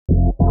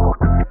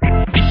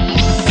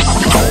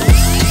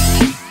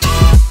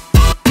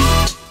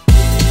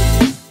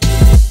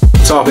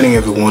happening,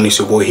 everyone? It's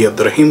your boy here,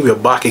 Abdurrahim. We are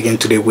back again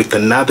today with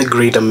another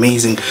great,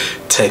 amazing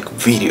tech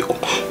video.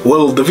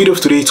 Well, the video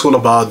of today is all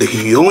about the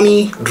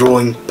Huion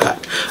drawing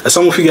pad. As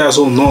some of you guys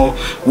all know,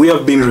 we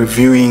have been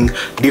reviewing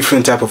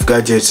different type of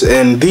gadgets,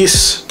 and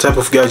this type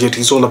of gadget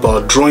is all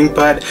about drawing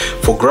pad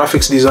for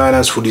graphics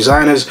designers, for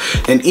designers,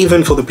 and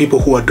even for the people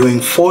who are doing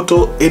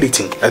photo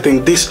editing. I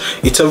think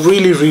it's a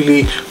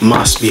really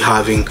must be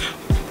having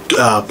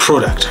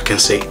product, I can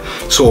say.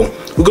 So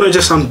we're gonna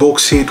just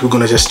unbox it, we're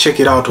gonna just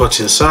check it out, what's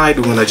inside,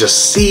 we're gonna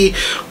just see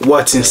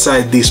what's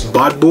inside this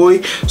bad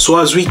boy, so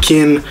as we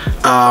can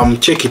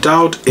check it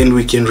out and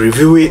we can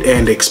review it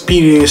and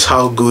experience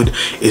how good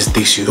is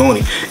this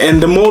Huion.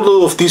 And the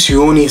model of this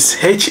Huion is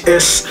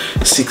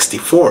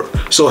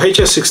HS64. So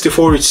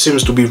HS64, it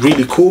seems to be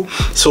really cool,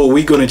 so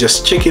we're gonna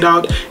just check it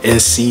out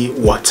and see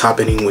what's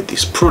happening with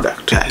this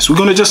product. Guys, we're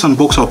gonna just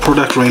unbox our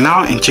product right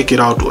now and check it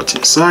out what's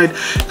inside,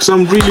 because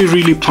I'm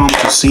really pumped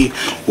to see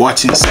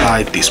what's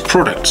inside this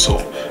product.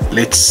 So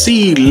let's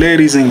see,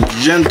 ladies and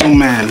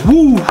gentlemen.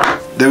 Woo!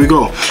 There we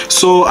go.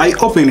 So I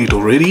opened it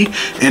already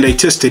and I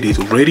tested it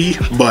already,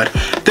 but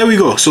there we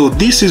go. So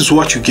this is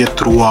what you get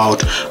throughout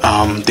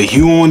the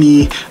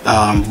Huion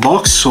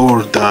box,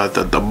 or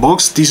the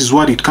box. This is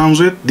what it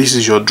comes with. This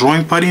is your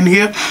drawing pad in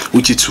here,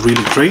 which is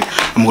really great.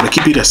 I'm gonna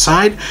keep it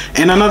aside.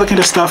 And another kind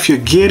of stuff, you're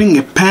getting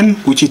a pen,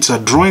 which it's a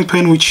drawing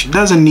pen, which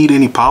doesn't need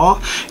any power.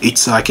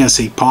 It's I can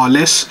say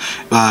powerless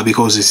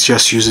because it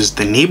just uses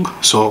the nib.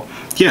 So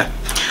yeah,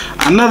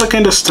 another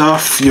kind of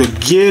stuff, you're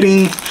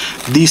getting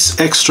these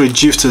extra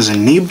jifters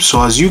and nibs,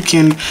 so as you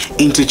can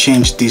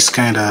interchange these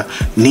kind of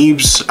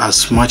nibs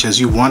as much as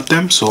you want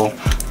them. So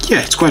yeah,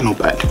 it's quite not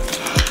bad.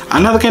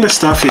 Another kind of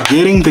stuff, you're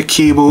getting the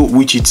cable,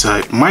 which it's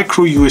a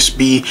micro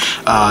USB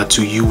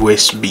to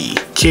USB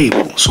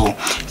cable. So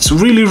it's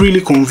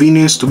really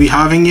convenient to be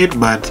having it,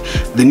 but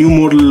the new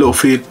model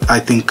of it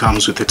I think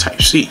comes with the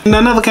Type-C. And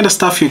another kind of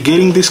stuff, you're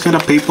getting this kind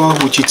of paper,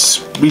 which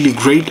it's really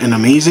great and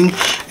amazing,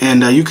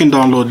 and you can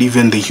download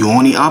even the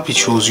Huion app. It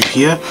shows you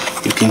here.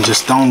 You can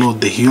just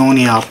download the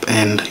Huion app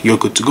and you're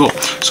good to go.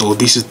 So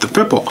this is the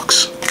paper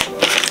box.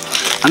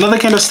 Another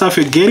kind of stuff,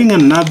 you're getting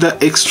another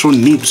extra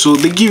nib. So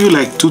they give you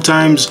like 2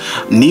 times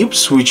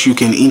nibs, which you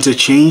can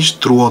interchange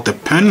throughout the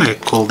pen. I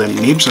call them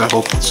nibs. I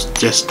hope it's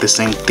just the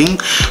same thing.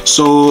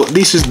 So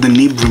this is the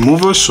nib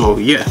remover. So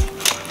yeah.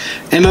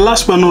 And the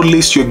last but not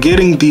least, you're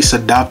getting this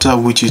adapter,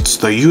 which is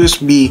the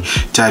USB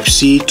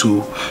Type-C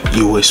to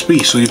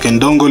USB. So you can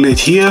dongle it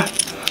here,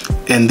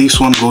 and this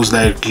one goes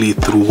directly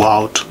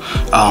throughout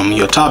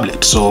your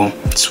tablet. So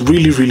it's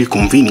really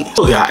convenient.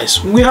 So guys,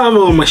 we have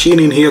our machine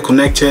in here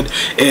connected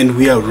and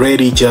we are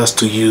ready just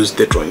to use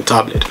the drawing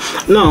tablet.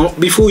 Now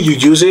before you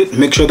use it,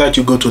 make sure that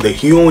you go to the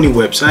Huion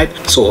website.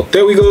 So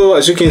there we go.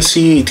 As you can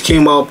see, it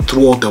came up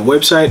throughout the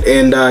website,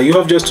 and you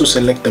have just to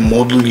select the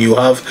model you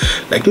have.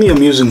 Like me,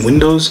 I'm using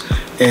Windows,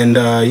 and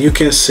you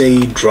can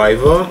say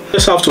driver.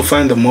 Just have to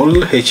find the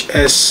model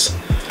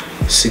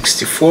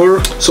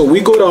HS64. So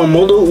we got our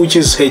model, which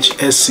is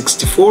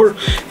HS64,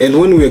 and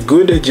when we're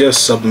good,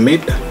 just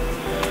submit,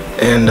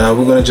 and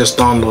we're gonna just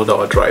download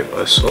our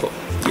driver. So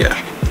yeah,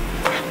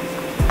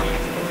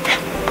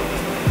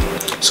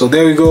 so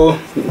there we go.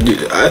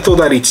 I thought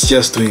that it's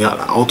just doing an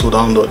auto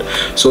download.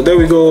 So there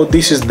we go.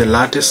 This is the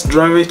latest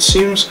driver, it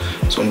seems.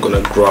 So I'm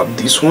gonna grab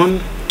this one,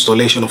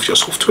 installation of your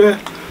software,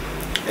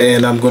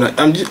 and I'm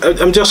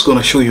just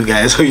gonna show you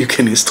guys how you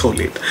can install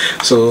it.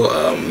 So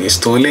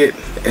install it,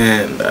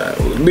 and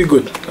we'll be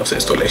good after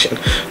installation.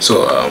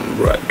 So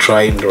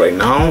try it right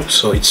now.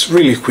 So it's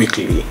really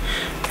quickly,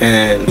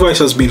 and device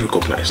has been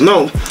recognized.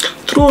 Now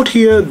throughout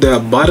here, there are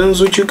buttons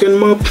which you can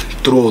map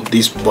throughout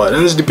these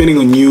buttons depending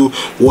on you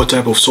what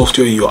type of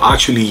software you're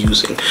actually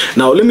using.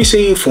 Now let me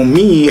say for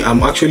me,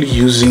 I'm actually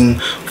using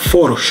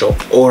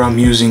Photoshop, or I'm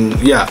using,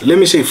 yeah, let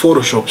me say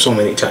Photoshop so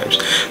many times.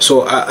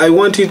 So I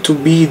want it to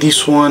be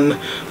this one.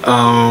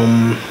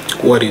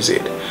 What is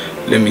it?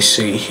 Let me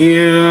see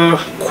here,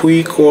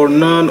 quick or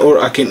none, or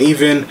I can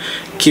even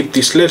keep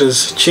these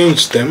letters,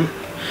 change them,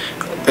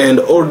 and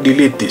or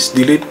delete this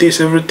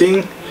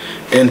everything,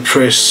 and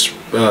press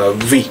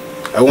V.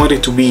 I want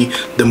it to be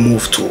the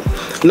move tool.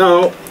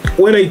 Now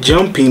when I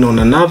jump in on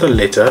another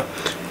letter,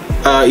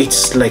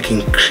 it's like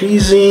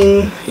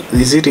increasing.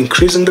 Is it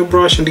increasing the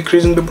brush and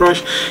decreasing the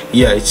brush?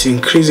 Yeah, it's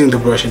increasing the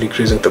brush and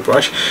decreasing the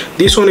brush.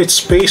 This one, it's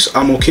space.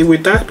 I'm okay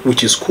with that,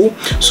 which is cool.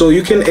 So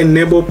you can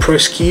enable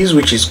press keys,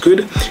 which is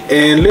good.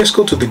 And let's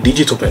go to the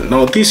digital pen.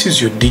 Now this is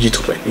your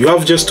digital pen. You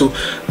have just to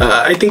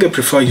I think I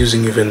prefer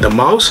using even the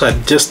mouse. I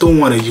just don't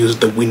want to use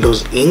the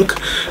Windows ink.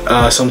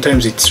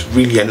 Sometimes it's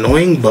really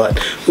annoying, but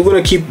we're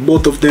gonna keep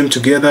both of them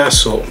together.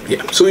 So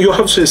yeah, so you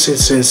have to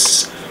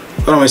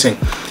what am I saying?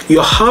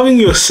 You're having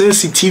your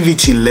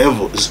sensitivity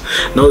levels.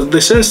 Now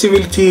the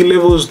sensitivity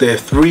levels, they're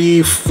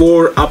 3,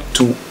 4 up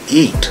to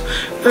 8.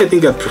 I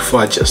think I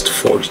prefer just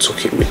 4. It's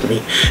okay with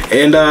me.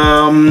 And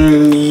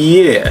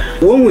yeah,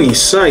 when we're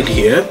inside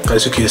here,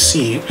 as you can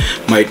see,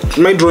 my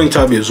drawing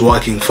tab is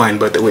working fine,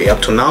 by the way,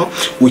 up to now,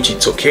 which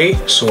it's okay.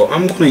 So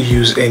I'm gonna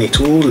use any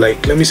tool.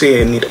 Like, let me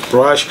say I need a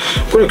brush.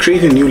 I'm gonna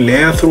create a new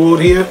layer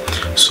throughout here,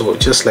 so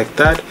just like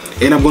that.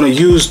 And I'm gonna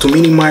use to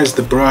minimize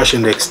the brush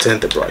and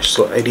extend the brush,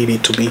 so I need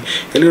it to be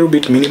a little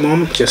bit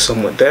minimum, just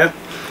somewhere there.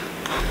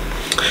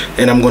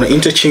 And I'm gonna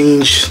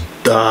interchange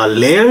the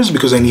layers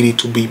because I need it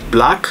to be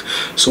black.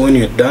 So when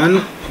you're done,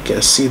 you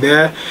can see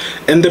there.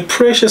 And the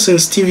pressure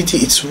sensitivity,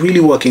 it's really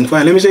working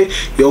fine. Let me say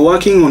you're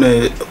working on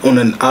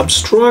an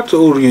abstract,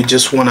 or you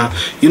just wanna,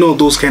 you know,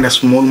 those kind of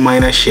small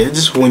minor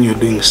shades when you're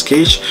doing a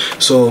sketch,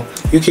 so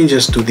you can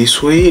just do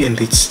this way and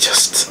it's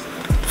just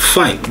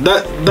fine.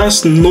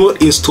 That's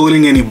not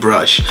installing any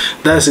brush.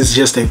 That is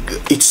just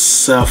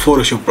it's a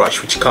Photoshop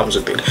brush which comes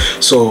with it.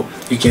 So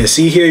you can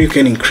see here you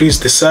can increase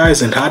the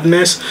size and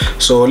hardness.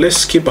 So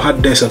let's keep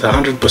hardness at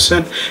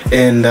 100%,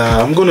 and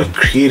I'm gonna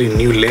create a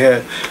new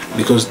layer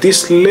because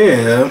this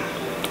layer,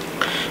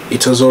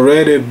 it has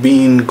already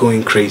been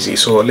going crazy.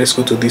 So let's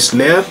go to this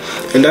layer,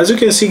 and as you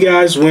can see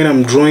guys, when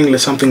I'm drawing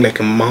something like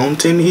a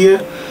mountain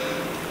here,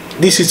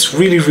 this is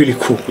really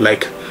cool.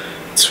 Like,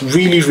 it's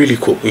really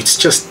cool. It's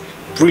just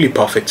really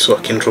perfect. So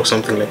I can draw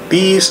something like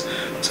this,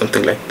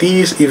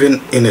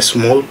 even in a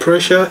small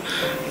pressure,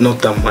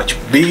 not that much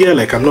bigger.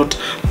 Like, I'm not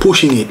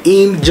pushing it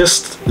in,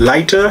 just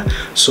lighter.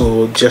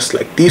 So just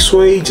like this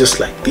way, just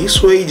like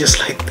this way, just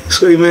like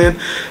this way, man,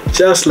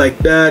 just like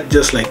that,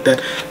 just like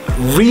that.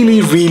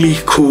 Really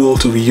cool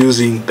to be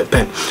using the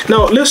pen.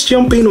 Now let's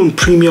jump in on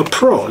Premiere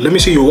Pro. Let me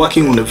say you're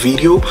working on a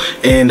video,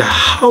 and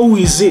how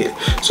is it?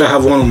 So I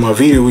have one of my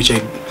video which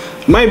I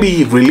might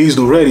be released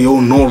already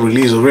or not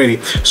released already,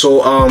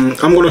 so I'm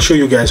gonna show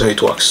you guys how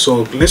it works.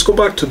 So let's go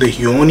back to the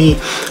Huion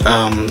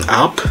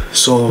app.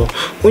 So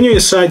when you're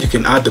inside, you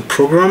can add the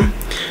program,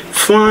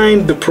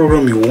 find the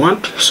program you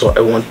want. So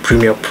I want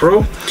Premiere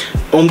Pro.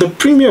 On the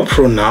Premiere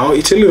Pro now,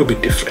 it's a little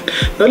bit different.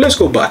 Now let's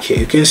go back here.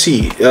 You can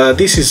see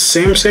this is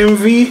same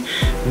V.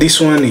 This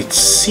one it's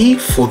C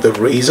for the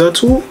razor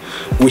tool,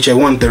 which I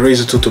want the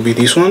razor tool to be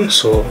this one.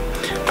 So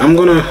I'm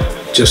gonna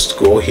just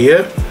go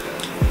here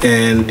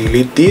and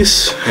delete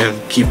this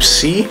and keep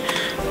C.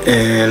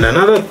 And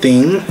another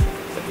thing,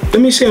 let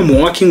me say I'm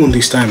working on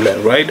this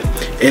timeline, right,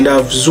 and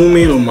I've zoomed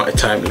in on my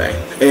timeline,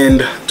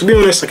 and to be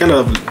honest, I kind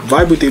of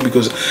vibe with it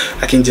because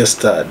I can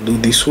just do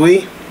this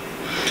way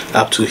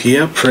up to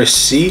here, press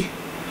C,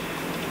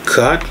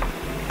 cut,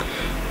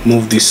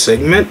 move this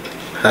segment.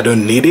 I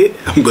don't need it.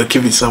 I'm gonna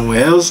keep it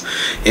somewhere else,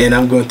 and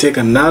I'm gonna take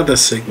another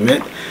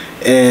segment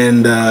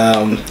and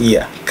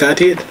yeah,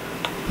 cut it,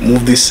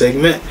 move this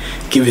segment,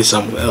 give it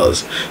somewhere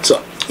else.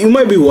 So you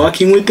might be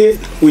working with it,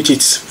 which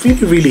it's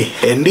really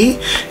handy,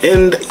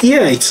 and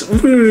yeah, it's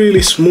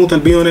really smooth. I'll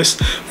be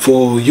honest,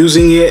 for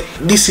using it,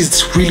 this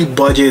is really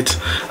budget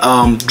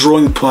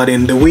drawing pad,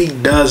 and the way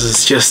it does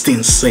is just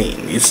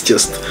insane. It's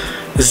just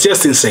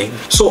insane.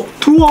 So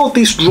throughout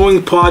this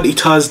drawing pad, it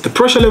has the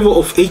pressure level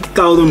of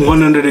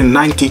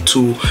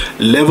 8,192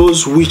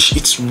 levels, which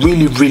it's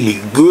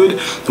really good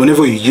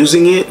whenever you're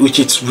using it, which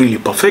it's really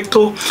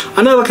perfecto.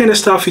 Another kind of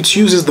stuff, it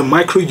uses the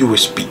micro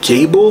USB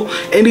cable,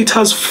 and it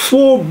has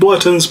 4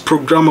 buttons,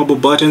 programmable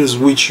buttons,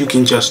 which you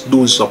can just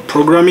do some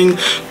programming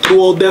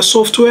throughout their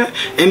software,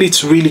 and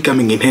it's really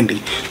coming in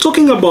handy.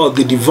 Talking about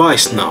the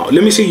device now,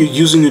 let me say you're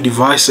using your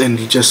device and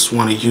you just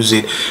want to use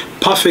it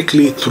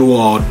perfectly through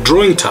our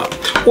drawing tab.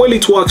 Well,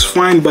 it works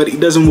fine, but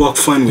it doesn't work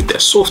fine with the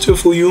software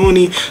for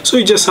Huion, so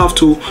you just have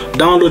to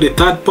download a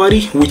third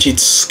party, which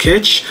is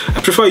Sketch.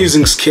 I prefer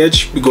using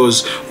Sketch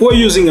because we're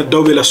using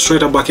Adobe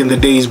Illustrator back in the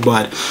days,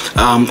 but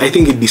I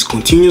think it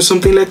discontinued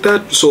something like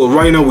that. So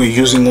right now we're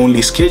using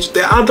only Sketch.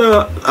 The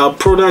other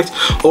products,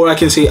 or I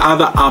can say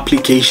other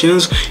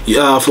applications,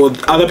 for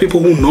other people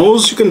who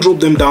knows, you can drop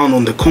them down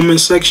on the comment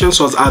section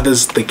so as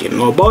others they can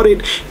know about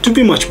it to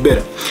be much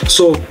better.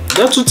 So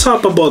that's what's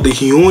up about the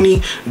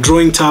Huion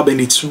drawing tab,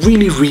 and it's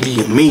really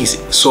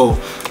amazing. So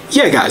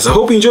yeah guys, I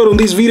hope you enjoyed on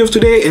this video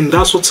today, and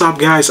that's what's up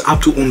guys.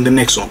 Up to on the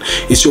next one.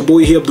 It's your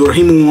boy here,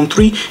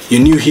 Huion13.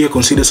 You're new here,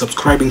 consider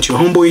subscribing to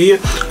your homeboy here.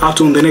 Up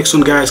to on the next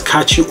one guys.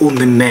 Catch you on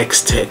the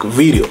next tech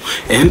video,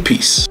 and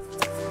peace.